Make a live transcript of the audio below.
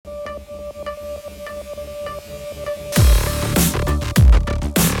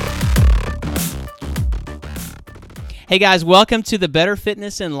Hey guys, welcome to the Better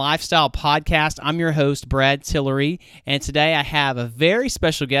Fitness and Lifestyle Podcast. I'm your host, Brad Tillery, and today I have a very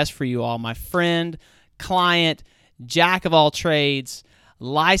special guest for you all, my friend, client, jack of all trades,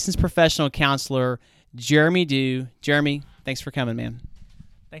 licensed professional counselor, Jeremy Dew. Jeremy, thanks for coming, man.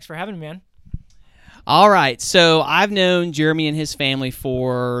 Thanks for having me, man. All right, so I've known Jeremy and his family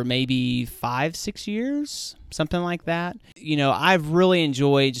for maybe 5-6 years, something like that. You know, I've really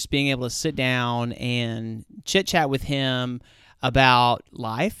enjoyed just being able to sit down and chit-chat with him about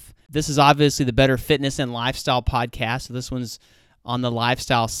life. This is obviously the Better Fitness and Lifestyle Podcast, so this one's on the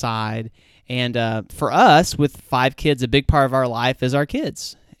lifestyle side. And for us, with 5 kids, a big part of our life is our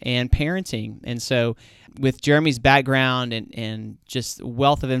kids and parenting. And so with Jeremy's background and just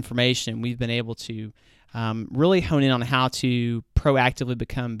wealth of information, we've been able to really hone in on how to proactively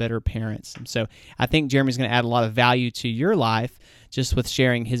become better parents. And so I think Jeremy's going to add a lot of value to your life just with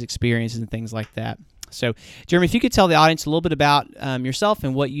sharing his experiences and things like that. So, Jeremy, if you could tell the audience a little bit about yourself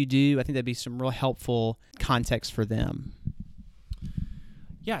and what you do, I think that'd be some real helpful context for them.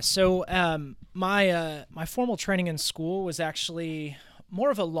 Yeah, so my formal training in school was actually more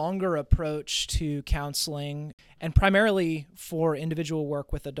of a longer approach to counseling and primarily for individual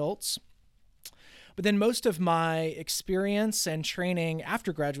work with adults. But then most of my experience and training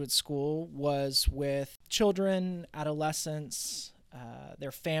after graduate school was with children, adolescents,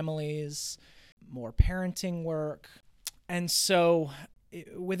 their families, more parenting work. And so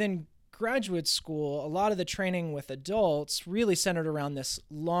within graduate school, a lot of the training with adults really centered around this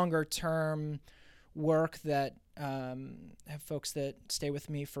longer term work that have folks that stay with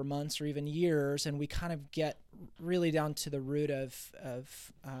me for months or even years, and we kind of get really down to the root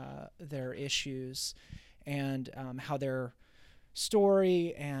of their issues and how their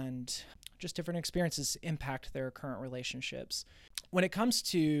story and just different experiences impact their current relationships. When it comes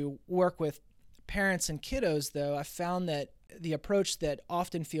to work with parents and kiddos, though, I found that the approach that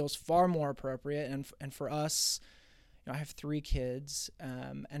often feels far more appropriate, and for us, I have 3 kids,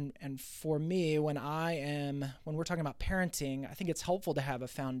 and for me, when we're talking about parenting, I think it's helpful to have a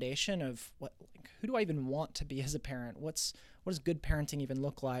foundation of who do I even want to be as a parent? What does good parenting even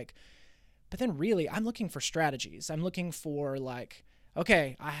look like? But then really, I'm looking for strategies. I'm looking for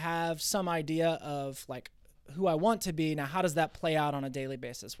okay, I have some idea of who I want to be. Now, how does that play out on a daily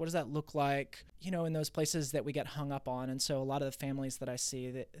basis? What does that look like, in those places that we get hung up on? And so a lot of the families that I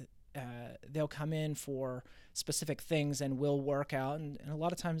see that they'll come in for specific things and we'll work out. And a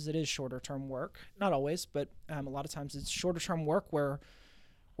lot of times it is shorter term work, not always, but a lot of times it's shorter term work where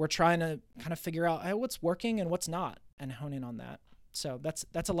we're trying to kind of figure out what's working and what's not and hone in on that. So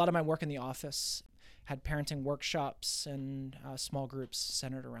that's a lot of my work in the office. Had parenting workshops and small groups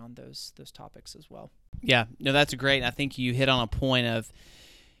centered around those topics as well. Yeah, no, that's great. I think you hit on a point of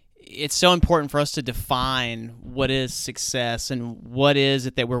it's so important for us to define what is success and what is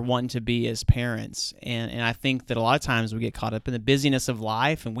it that we're wanting to be as parents. And I think that a lot of times we get caught up in the busyness of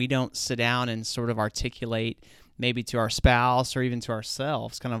life and we don't sit down and sort of articulate maybe to our spouse or even to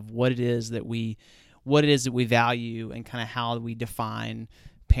ourselves kind of what it is that we value and kind of how we define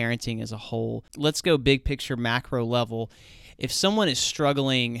parenting as a whole. Let's go big picture, macro level. If someone is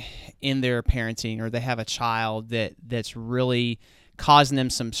struggling in their parenting or they have a child that's really causing them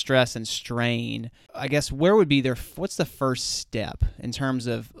some stress and strain, I guess what's the first step in terms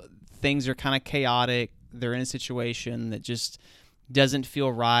of things are kind of chaotic, they're in a situation that just doesn't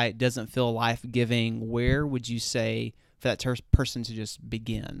feel right, doesn't feel life-giving? Where would you say for that person to just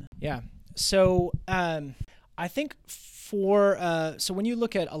begin? Yeah. So I think so when you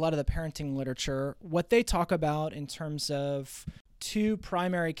look at a lot of the parenting literature, what they talk about in terms of 2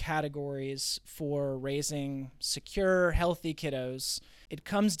 primary categories for raising secure, healthy kiddos, it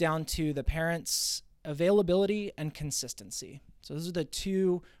comes down to the parents' availability and consistency. So those are the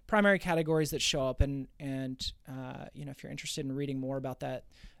 2 primary categories that show up. And if you're interested in reading more about that,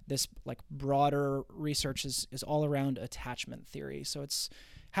 this broader research is all around attachment theory. So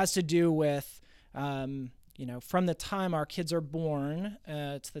has to do with from the time our kids are born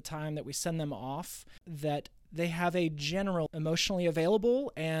to the time that we send them off, that they have a general emotionally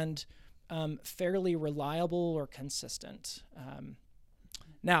available and fairly reliable or consistent.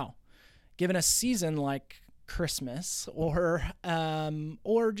 Now, given a season like Christmas or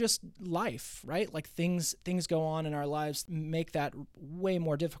just life, right? Things go on in our lives make that way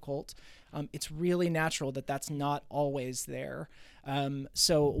more difficult. It's really natural that that's not always there.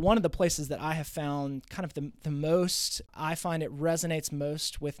 So one of the places that I have found kind of the most, I find it resonates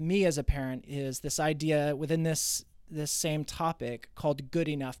most with me as a parent is this idea within this same topic called good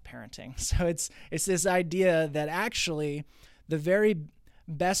enough parenting. So it's this idea that actually the very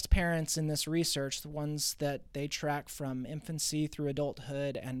best parents in this research, the ones that they track from infancy through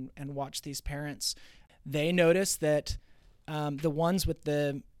adulthood and watch these parents, they notice that the ones with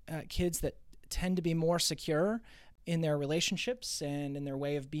the kids that tend to be more secure in their relationships and in their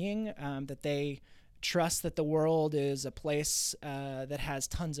way of being, that they trust that the world is a place that has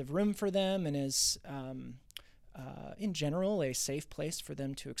tons of room for them and is, in general, a safe place for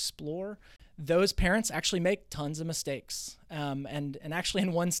them to explore. Those parents actually make tons of mistakes. And actually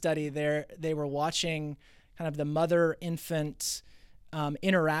in one study they were watching kind of the mother-infant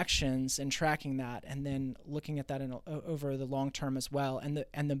interactions and tracking that, and then looking at that over the long term as well.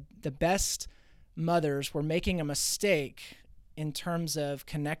 And the best mothers were making a mistake in terms of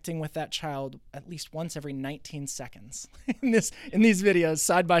connecting with that child at least once every 19 seconds in these videos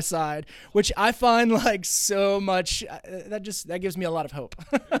side by side, which I find like so much, that gives me a lot of hope.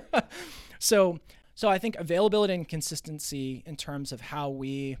 So I think availability and consistency in terms of how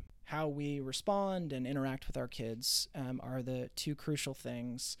we respond and interact with our kids are the two crucial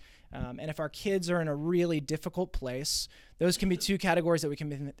things. And if our kids are in a really difficult place, those can be two categories that we can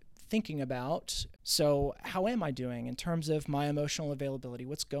be thinking about. So how am I doing in terms of my emotional availability?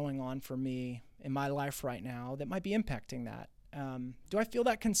 What's going on for me in my life right now that might be impacting that? Do I feel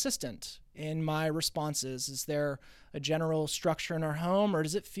that consistent in my responses? Is there a general structure in our home, or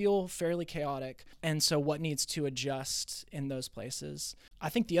does it feel fairly chaotic? And so what needs to adjust in those places? I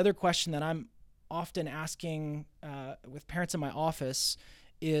think the other question that I'm often asking with parents in my office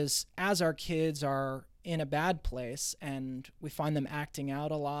is, as our kids are in a bad place and we find them acting out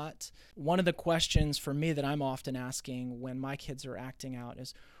a lot, one of the questions for me that I'm often asking when my kids are acting out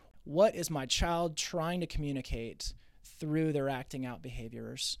is, what is my child trying to communicate through their acting out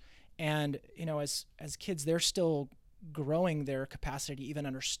behaviors? And, as kids, they're still growing their capacity to even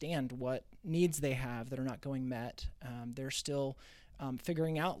understand what needs they have that are not going met. They're still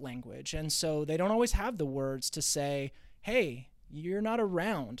figuring out language. And so they don't always have the words to say, hey, you're not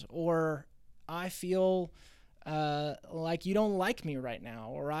around, or I feel like you don't like me right now,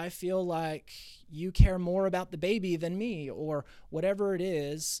 or I feel like you care more about the baby than me, or whatever it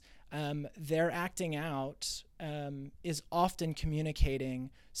is. Their acting out is often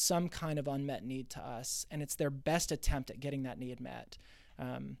communicating some kind of unmet need to us, and it's their best attempt at getting that need met.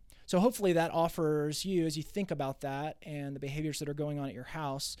 So hopefully that offers you, as you think about that and the behaviors that are going on at your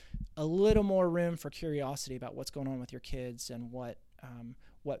house, a little more room for curiosity about what's going on with your kids and what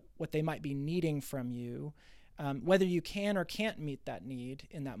they might be needing from you. Whether you can or can't meet that need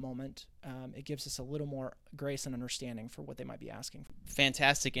in that moment, it gives us a little more grace and understanding for what they might be asking for.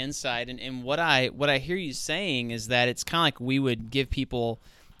 Fantastic insight. And what I hear you saying is that it's kind of like we would give people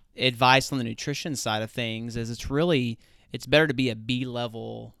advice on the nutrition side of things, is it's better to be a B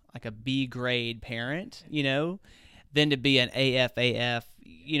level, like a B grade parent, than to be an AF,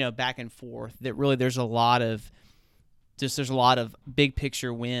 back and forth. That really there's a lot of big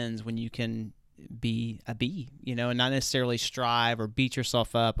picture wins when you can be a B, and not necessarily strive or beat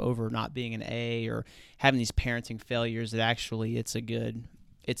yourself up over not being an A or having these parenting failures. That actually it's a good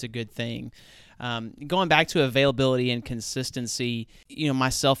thing. Going back to availability and consistency,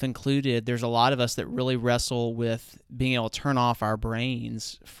 myself included, there's a lot of us that really wrestle with being able to turn off our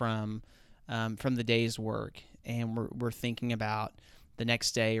brains from the day's work, and we're thinking about the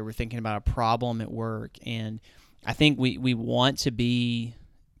next day, or we're thinking about a problem at work. And I think we want to be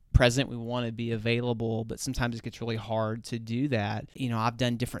present, we want to be available, but sometimes it gets really hard to do that. I've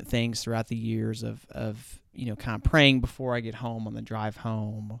done different things throughout the years of kind of praying before I get home on the drive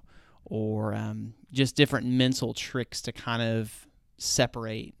home, or just different mental tricks to kind of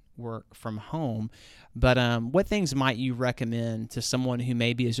separate work from home. But what things might you recommend to someone who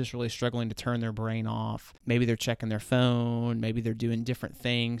maybe is just really struggling to turn their brain off? Maybe they're checking their phone, maybe they're doing different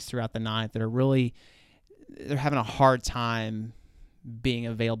things throughout the night that are they're having a hard time being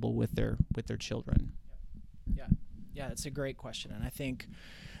available with their children. Yeah, it's a great question. And I think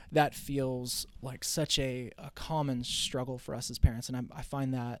that feels like such a common struggle for us as parents. And I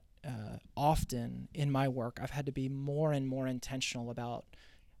find that often in my work, I've had to be more and more intentional about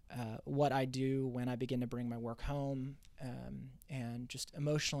what I do when I begin to bring my work home, and just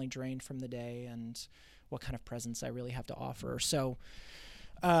emotionally drained from the day, and what kind of presence I really have to offer. So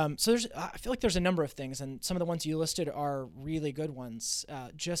I feel like there's a number of things, and some of the ones you listed are really good ones.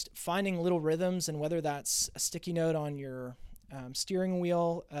 Just finding little rhythms, and whether that's a sticky note on your steering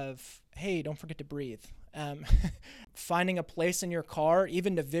wheel of, hey, don't forget to breathe. Finding a place in your car,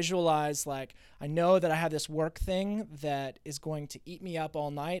 even to visualize, like, I know that I have this work thing that is going to eat me up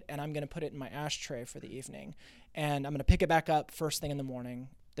all night, and I'm going to put it in my ashtray for the evening, and I'm going to pick it back up first thing in the morning,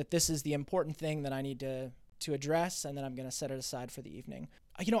 that this is the important thing that I need to to address, and then I'm going to set it aside for the evening.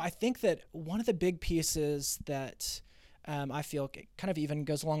 I think that one of the big pieces that I feel kind of even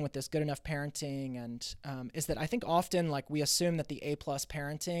goes along with this good enough parenting, and is that I think often like we assume that the A+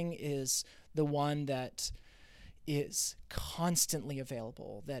 parenting is the one that is constantly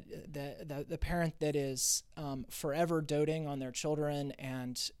available, that the parent that is forever doting on their children,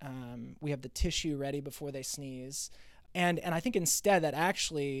 and we have the tissue ready before they sneeze. And I think instead that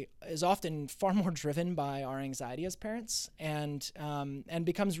actually is often far more driven by our anxiety as parents, and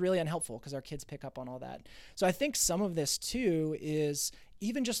becomes really unhelpful because our kids pick up on all that. So I think some of this too is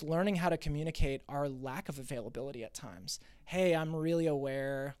even just learning how to communicate our lack of availability at times. Hey, I'm really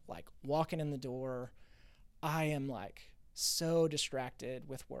aware, like walking in the door, I am like so distracted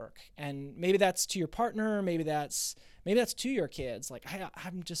with work. And maybe that's to your partner, maybe that's to your kids. Like,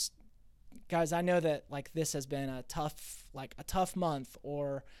 I'm just, guys, I know that like this has been a tough month,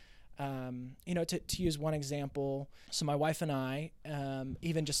 or, to use one example. So my wife and I,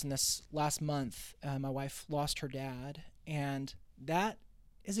 even just in this last month, my wife lost her dad, and that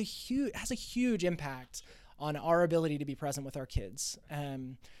has a huge impact on our ability to be present with our kids.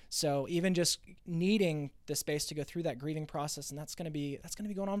 So even just needing the space to go through that grieving process, and that's going to be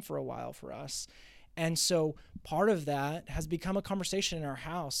going on for a while for us. And so part of that has become a conversation in our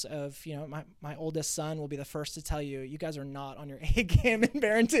house of, my oldest son will be the first to tell you guys are not on your A game in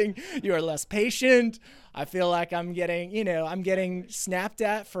parenting. You are less patient. I feel like I'm getting snapped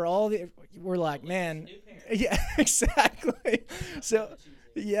at for we're like, man, yeah, exactly. So,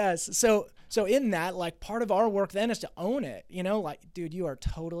 yes. So in that, like, part of our work then is to own it, like, dude, you are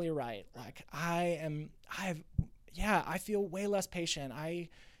totally right. Like I feel way less patient. I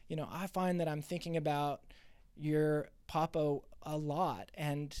find that I'm thinking about your papa a lot,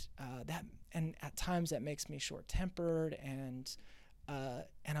 and at times that makes me short-tempered, and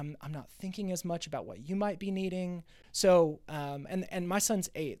I'm not thinking as much about what you might be needing. So and my son's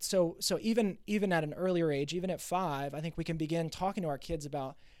 8, so even at an earlier age, even at 5, I think we can begin talking to our kids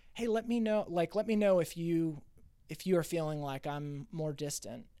about, hey, let me know if you are feeling like I'm more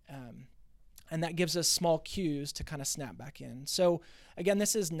distant. And that gives us small cues to kind of snap back in. So again,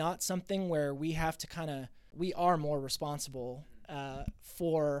 this is not something where we have to we are more responsible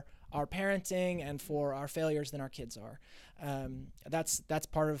for our parenting and for our failures than our kids are. That's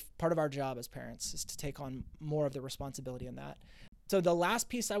part of our job as parents, is to take on more of the responsibility in that. So the last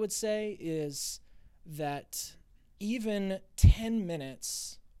piece I would say is that even 10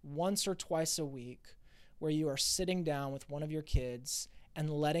 minutes once or twice a week where you are sitting down with one of your kids and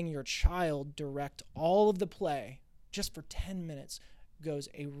letting your child direct all of the play just for 10 minutes goes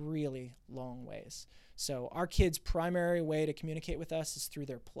a really long ways. So our kids' primary way to communicate with us is through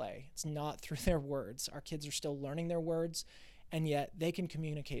their play. It's not through their words. Our kids are still learning their words, and yet they can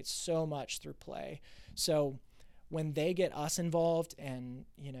communicate so much through play. So when they get us involved, and,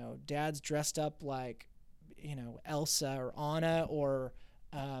 dad's dressed up like, Elsa or Anna, or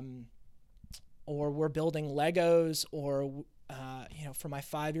we're building Legos, or for my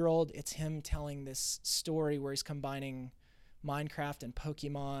 5-year-old, it's him telling this story where he's combining Minecraft and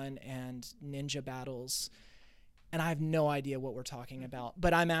Pokemon and ninja battles, and I have no idea what we're talking about,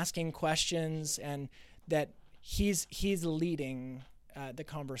 but I'm asking questions, and that he's leading the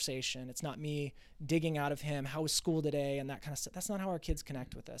conversation. It's not me digging out of him, how was school today, and that kind of stuff. That's not how our kids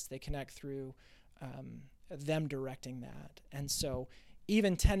connect with us. They connect through them directing that. And so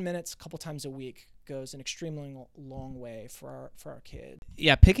even 10 minutes a couple times a week goes an extremely long way for our kids.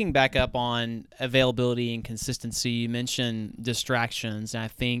 Yeah, picking back up on availability and consistency, you mentioned distractions, and I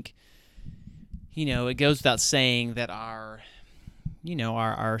think, it goes without saying that our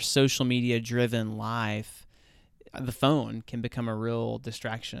social media driven life, the phone can become a real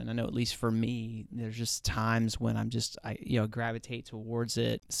distraction. I know, at least for me, there's just times when I gravitate towards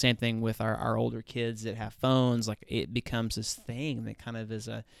it. Same thing with our older kids that have phones. Like, it becomes this thing that kind of is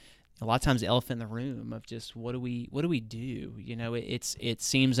a lot of times elephant in the room of just what do we do? It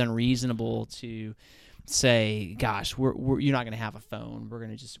seems unreasonable to say, gosh, you're not going to have a phone. We're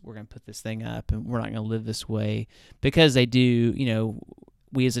going to put this thing up, and we're not going to live this way, because they do,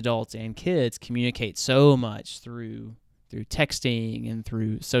 we as adults and kids communicate so much through texting and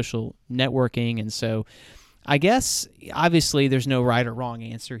through social networking. And so I guess, obviously, there's no right or wrong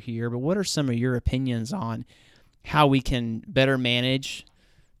answer here, but what are some of your opinions on how we can better manage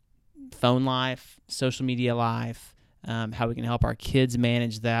phone life, social media life, how we can help our kids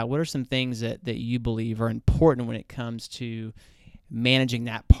manage that? What are some things that you believe are important when it comes to managing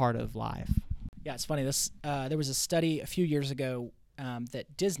that part of life? Yeah, it's funny. There was a study a few years ago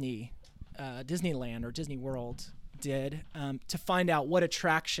that Disneyland or Disney World did to find out what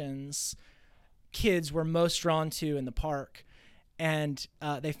attractions kids were most drawn to in the park. And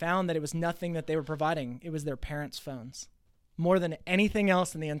they found that it was nothing that they were providing. It was their parents' phones, more than anything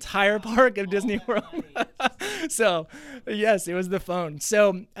else in the entire park of Disney World. So, yes, it was the phone.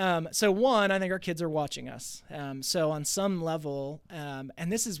 So, one, I think our kids are watching us. So on some level,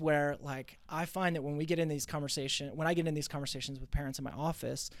 and this is where, like, I find that when I get in these conversations with parents in my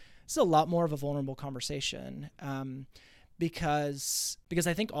office, it's a lot more of a vulnerable conversation. Because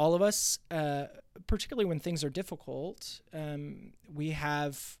I think all of us, particularly when things are difficult,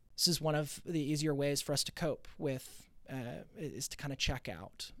 this is one of the easier ways for us to cope with, is to kind of check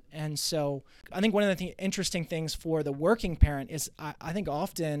out. And so I think one of the interesting things for the working parent is I think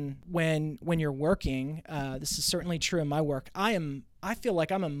often when you're working, this is certainly true in my work, I feel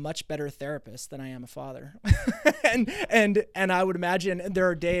like I'm a much better therapist than I am a father. and I would imagine there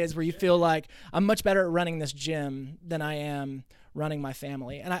are days where you feel like I'm much better at running this gym than I am running my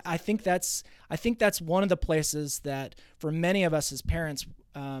family. And I think that's one of the places that for many of us as parents,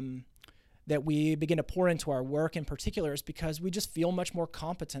 that we begin to pour into our work in particular, is because we just feel much more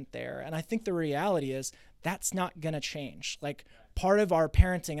competent there. And I think the reality is that's not going to change. Like, part of our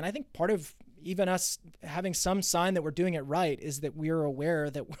parenting, and I think part of even us having some sign that we're doing it right, is that we're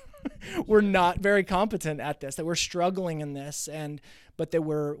aware that we're not very competent at this, that we're struggling in this, but that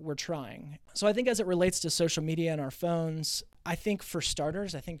we're trying. So I think as it relates to social media and our phones, I think for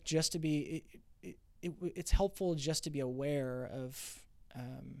starters, I think just to be, it's helpful just to be aware of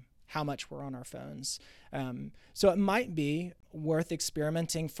how much we're on our phones. So it might be worth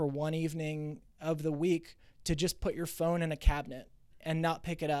experimenting for one evening of the week to just put your phone in a cabinet and not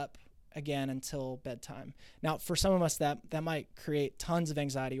pick it up again until bedtime. Now, for some of us, that might create tons of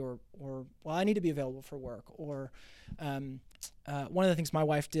anxiety, or well, I need to be available for work. Or one of the things my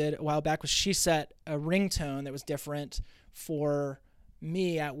wife did a while back was she set a ringtone that was different for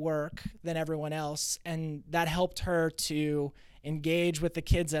me at work than everyone else, and that helped her to engage with the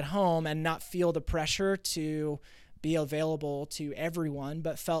kids at home and not feel the pressure to be available to everyone,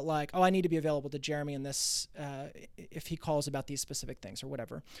 but felt like, oh, I need to be available to Jeremy in this, if he calls about these specific things or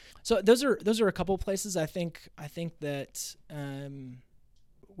whatever. So those are a couple of places I think that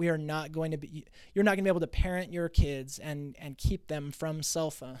you're not going to be able to parent your kids and keep them from cell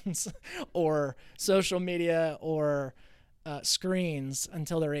phones or social media or screens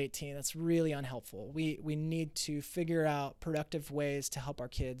until they're 18. That's really unhelpful. We need to figure out productive ways to help our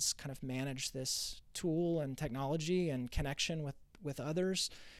kids kind of manage this tool and technology and connection with others.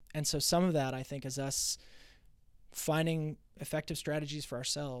 And so some of that, I think, is us finding effective strategies for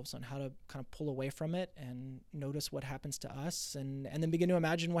ourselves on how to kind of pull away from it and notice what happens to us, and then begin to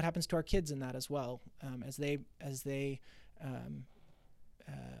imagine what happens to our kids in that as well, as they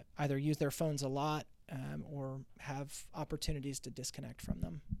either use their phones a lot or have opportunities to disconnect from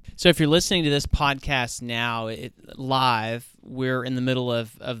them. So if you're listening to this podcast now live, we're in the middle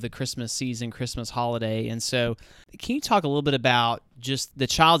of the Christmas season, Christmas holiday. And so can you talk a little bit about just the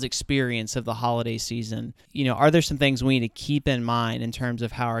child's experience of the holiday season? You know, are there some things we need to keep in mind in terms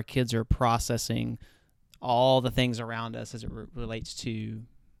of how our kids are processing all the things around us as it relates to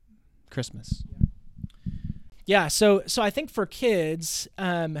Christmas? Yeah. So I think for kids,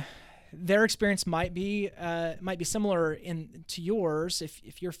 their experience might be similar to yours.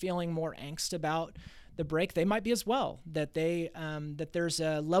 If you're feeling more angst about the break, they might be as well. That there's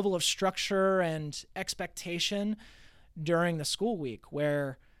a level of structure and expectation during the school week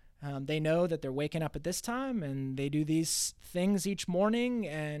where they know that they're waking up at this time and they do these things each morning,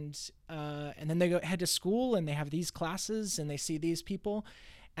 and then they head to school and they have these classes and they see these people.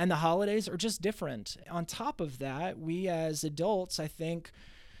 And the holidays are just different. On top of that, we as adults, I think,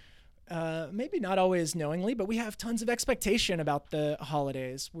 maybe not always knowingly, but we have tons of expectation about the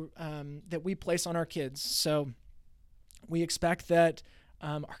holidays that we place on our kids. So we expect that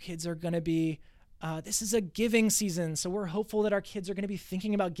our kids are going to be, this is a giving season, so we're hopeful that our kids are going to be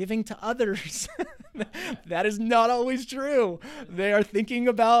thinking about giving to others. That is not always true. They are thinking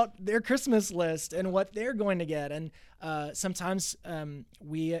about their Christmas list and what they're going to get. And sometimes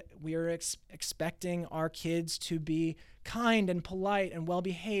we are expecting our kids to be kind and polite and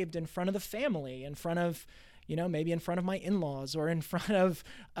well-behaved in front of the family, in front of, maybe in front of my in-laws or in front of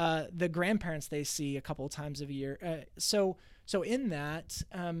the grandparents they see a couple of times a year. So in that,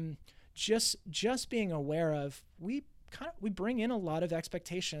 just being aware of, we bring in a lot of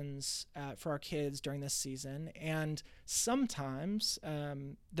expectations for our kids during this season, and sometimes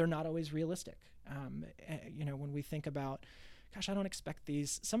they're not always realistic. When we think about, gosh, I don't expect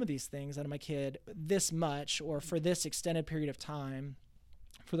some of these things out of my kid this much or for this extended period of time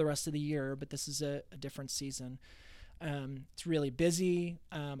for the rest of the year, but this is a different season. It's really busy.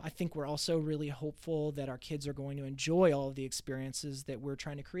 I think we're also really hopeful that our kids are going to enjoy all of the experiences that we're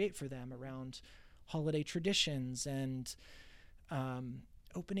trying to create for them around holiday traditions and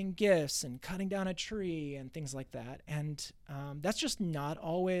opening gifts and cutting down a tree and things like that. And that's just not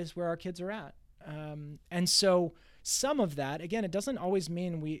always where our kids are at. And so some of that, again, it doesn't always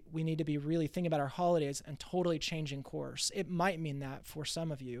mean we need to be really thinking about our holidays and totally changing course. It might mean that for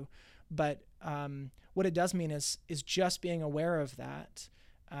some of you, but what it does mean is just being aware of that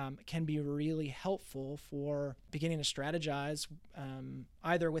can be really helpful for beginning to strategize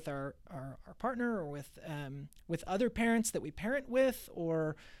either with our partner or with other parents that we parent with,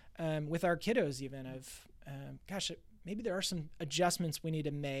 or with our kiddos even, of maybe there are some adjustments we need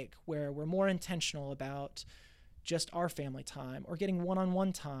to make where we're more intentional about just our family time, or getting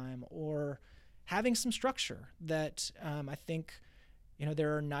one-on-one time, or having some structure that I think,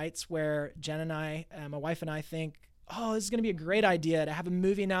 there are nights where Jen and I, my wife and I, think, oh, this is going to be a great idea to have a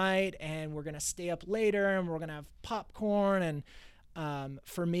movie night, and we're going to stay up later and we're going to have popcorn. And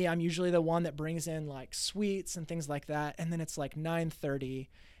for me, I'm usually the one that brings in like sweets and things like that. And then it's like 9:30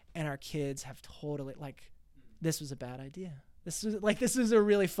 and our kids have totally this was a bad idea. This is a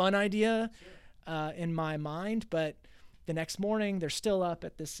really fun idea in my mind, but the next morning they're still up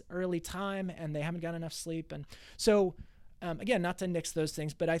at this early time and they haven't got enough sleep. And so, again, not to nix those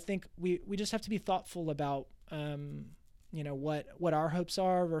things, but I think we just have to be thoughtful about, what our hopes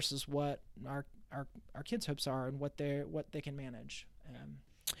are versus what our kids' hopes are, and what they can manage.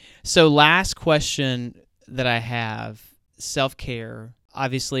 So last question that I have, self-care.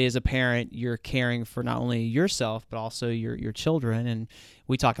 Obviously, as a parent, you're caring for not only yourself, but also your children. And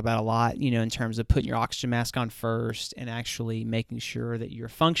we talk about a lot, in terms of putting your oxygen mask on first and actually making sure that you're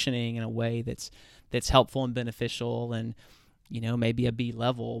functioning in a way that's helpful and beneficial, and, maybe a B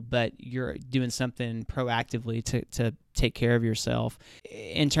level, but you're doing something proactively to take care of yourself.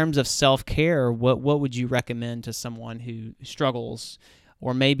 In terms of self-care, what would you recommend to someone who struggles,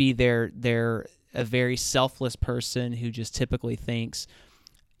 or maybe they're a very selfless person who just typically thinks,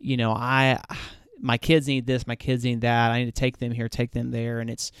 my kids need this, my kids need that, I need to take them here, take them there, and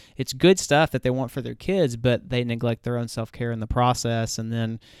it's good stuff that they want for their kids, but they neglect their own self-care in the process, and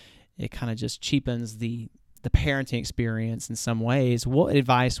then it kind of just cheapens the parenting experience in some ways. What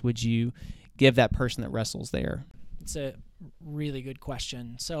advice would you give that person that wrestles there? It's a really good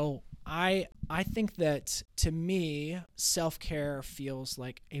question. So I think that, to me, self-care feels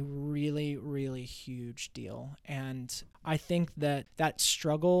like a really, really huge deal. And I think that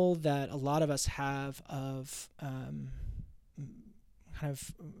struggle that a lot of us have of kind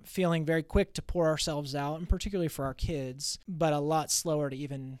of feeling very quick to pour ourselves out, and particularly for our kids, but a lot slower to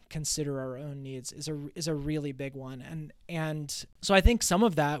even consider our own needs, is a really big one. And so I think some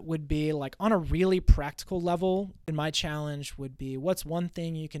of that would be like on a really practical level. And my challenge would be, what's one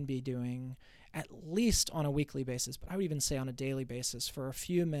thing you can be doing at least on a weekly basis, but I would even say on a daily basis, for a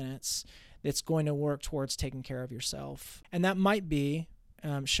few minutes, that's going to work towards taking care of yourself. And that might be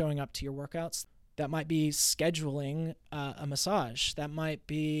showing up to your workouts. That might be scheduling a massage. That might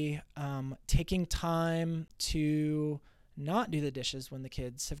be taking time to not do the dishes when the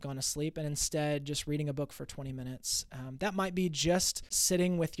kids have gone to sleep, and instead just reading a book for 20 minutes. That might be just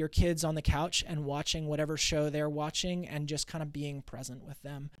sitting with your kids on the couch and watching whatever show they're watching and just kind of being present with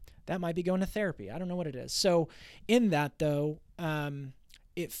them. That might be going to therapy. I don't know what it is. So in that, though,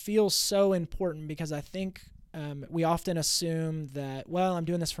 it feels so important, because I think we often assume that, well, I'm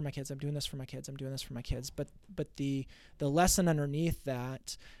doing this for my kids, I'm doing this for my kids, I'm doing this for my kids. But the lesson underneath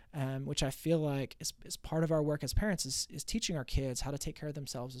that, which I feel like is part of our work as parents, is teaching our kids how to take care of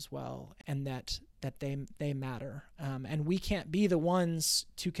themselves as well, and that they matter. And we can't be the ones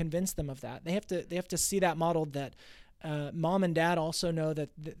to convince them of that. They have to see that modeled, that mom and dad also know that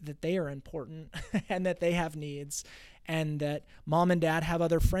they are important and that they have needs, and that mom and dad have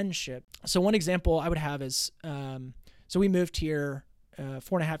other friendship. So one example I would have is, so we moved here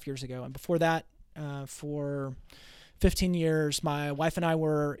 4.5 years ago. And before that, for 15 years, my wife and I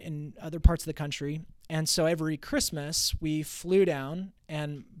were in other parts of the country. And so every Christmas we flew down,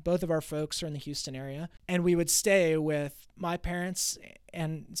 and both of our folks are in the Houston area, and we would stay with my parents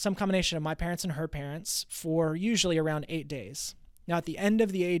and some combination of my parents and her parents for usually around 8 days. Now, at the end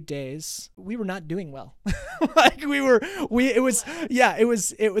of the 8 days, we were not doing well. There was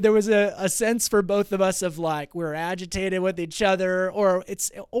a sense for both of us of like, we're agitated with each other, or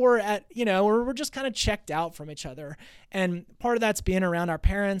we're just kind of checked out from each other. And part of that's being around our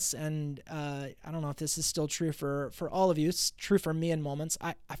parents. And I don't know if this is still true for all of you. It's true for me in moments.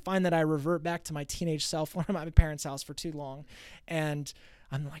 I find that I revert back to my teenage self when I'm at my parents' house for too long. And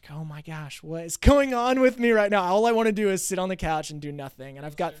I'm like, oh my gosh, what is going on with me right now? All I want to do is sit on the couch and do nothing. And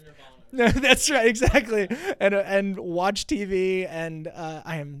I've got, that's right, exactly. And watch TV. And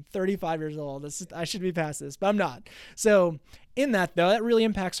I am 35 years old. I should be past this, but I'm not. So in that though, that really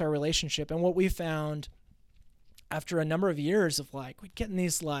impacts our relationship. And what we found after a number of years of like, we'd get in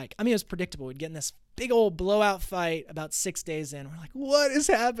these it was predictable. We'd get in this big old blowout fight about 6 days in. We're like, what is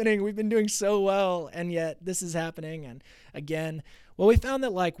happening? We've been doing so well, and yet this is happening. And again, well, we found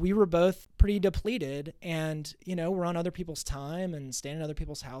that like we were both pretty depleted, and we're on other people's time and staying in other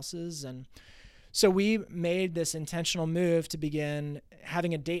people's houses. And so we made this intentional move to begin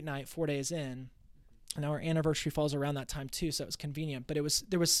having a date night 4 days in. And our anniversary falls around that time too, so it was convenient. But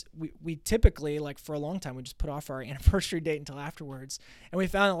we typically, like for a long time, we just put off our anniversary date until afterwards, and we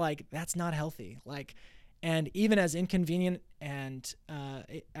found that like that's not healthy. Like, and even as inconvenient and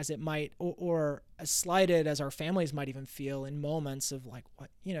as it might, or as slighted as our families might even feel in moments of like, what,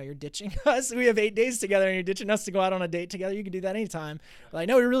 you're ditching us. We have 8 days together, and you're ditching us to go out on a date together. You can do that anytime. But like,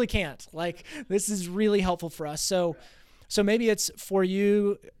 no, we really can't. Like, this is really helpful for us. So maybe it's for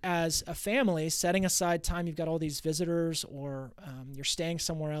you as a family, setting aside time. You've got all these visitors, or you're staying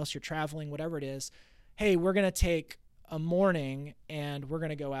somewhere else, you're traveling, whatever it is. Hey, we're going to take a morning and we're going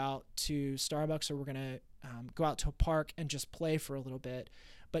to go out to Starbucks, or we're going to go out to a park and just play for a little bit.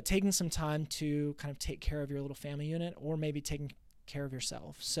 But taking some time to kind of take care of your little family unit, or maybe taking care of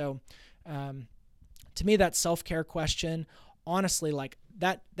yourself. So to me, that self-care question, honestly, like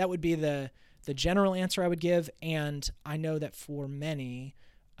that would be the general answer I would give. And I know that for many,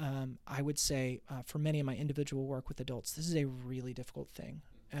 I would say for many of my individual work with adults, this is a really difficult thing.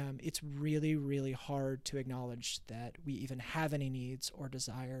 It's really, really hard to acknowledge that we even have any needs or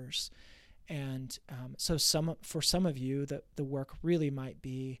desires. And so for some of you, the work really might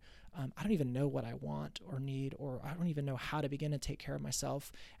be, I don't even know what I want or need, or I don't even know how to begin to take care of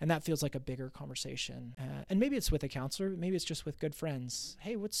myself. And that feels like a bigger conversation. And maybe it's with a counselor, maybe it's just with good friends.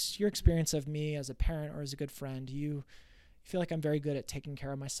 Hey, what's your experience of me as a parent or as a good friend? Do you feel like I'm very good at taking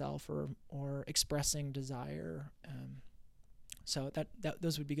care of myself or expressing desire? So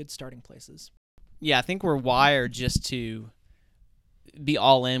those would be good starting places. Yeah, I think we're wired just to be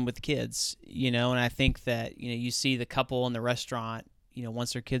all in with kids, and I think that, you see the couple in the restaurant,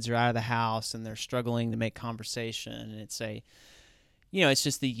 once their kids are out of the house and they're struggling to make conversation, and it's it's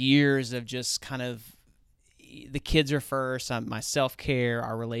just the years of just kind of the kids are first, my self-care,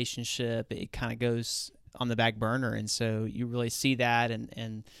 our relationship, it kind of goes on the back burner. And so you really see that.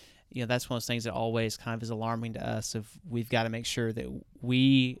 And that's one of those things that always kind of is alarming to us, of we've got to make sure that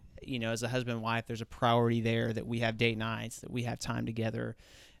we, as a husband and wife, there's a priority there, that we have date nights, that we have time together,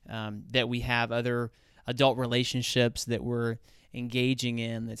 that we have other adult relationships that we're engaging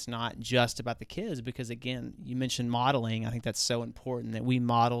in, that's not just about the kids. Because again, you mentioned modeling. I think that's so important, that we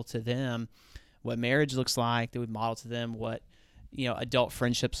model to them what marriage looks like, that we model to them what adult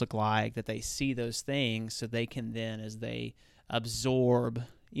friendships look like, that they see those things, so they can then, as they absorb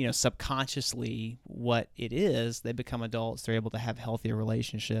subconsciously what it is, they become adults, they're able to have healthier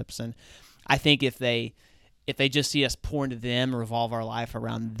relationships. And I think if they just see us pour into them, revolve our life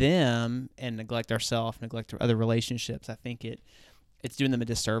around them, and neglect ourselves, neglect other relationships, I think it's doing them a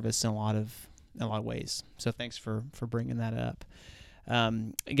disservice in a lot of ways. So thanks for bringing that up.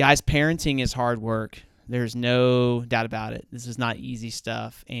 Guys, parenting is hard work. There's no doubt about it. This is not easy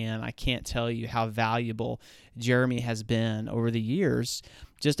stuff, and I can't tell you how valuable Jeremy has been over the years,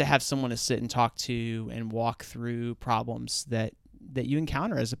 just to have someone to sit and talk to and walk through problems that you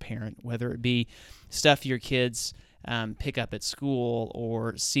encounter as a parent, whether it be stuff your kids pick up at school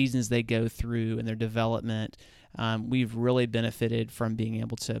or seasons they go through in their development. We've really benefited from being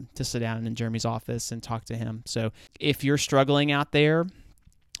able to sit down in Jeremy's office and talk to him. So if you're struggling out there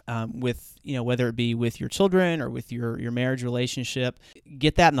with, whether it be with your children or with your marriage relationship,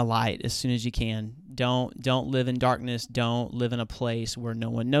 get that in the light as soon as you can. Don't live in darkness. Don't live in a place where no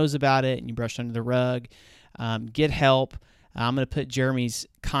one knows about it and you brush under the rug. Get help. I'm going to put Jeremy's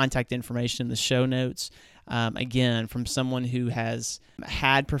contact information in the show notes. Again, from someone who has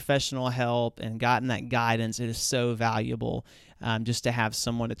had professional help and gotten that guidance, it is so valuable just to have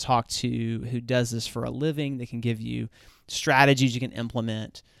someone to talk to who does this for a living, that can give you strategies you can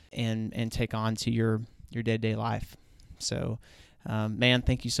implement and take on to your day-to-day life. So, man,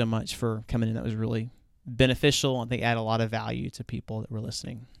 thank you so much for coming in. That was really beneficial. I think add a lot of value to people that were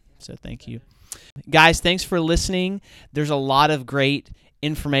listening. So thank you. Guys, thanks for listening. There's a lot of great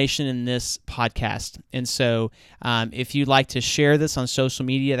information in this podcast. And so if you'd like to share this on social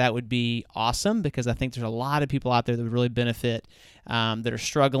media, that would be awesome, because I think there's a lot of people out there that would really benefit, that are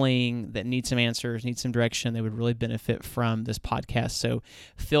struggling, that need some answers, need some direction. They would really benefit from this podcast. So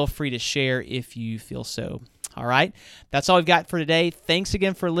feel free to share if you feel so. All right. That's all we've got for today. Thanks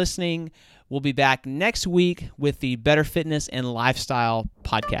again for listening. We'll be back next week with the Better Fitness and Lifestyle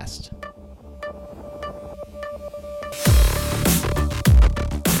podcast.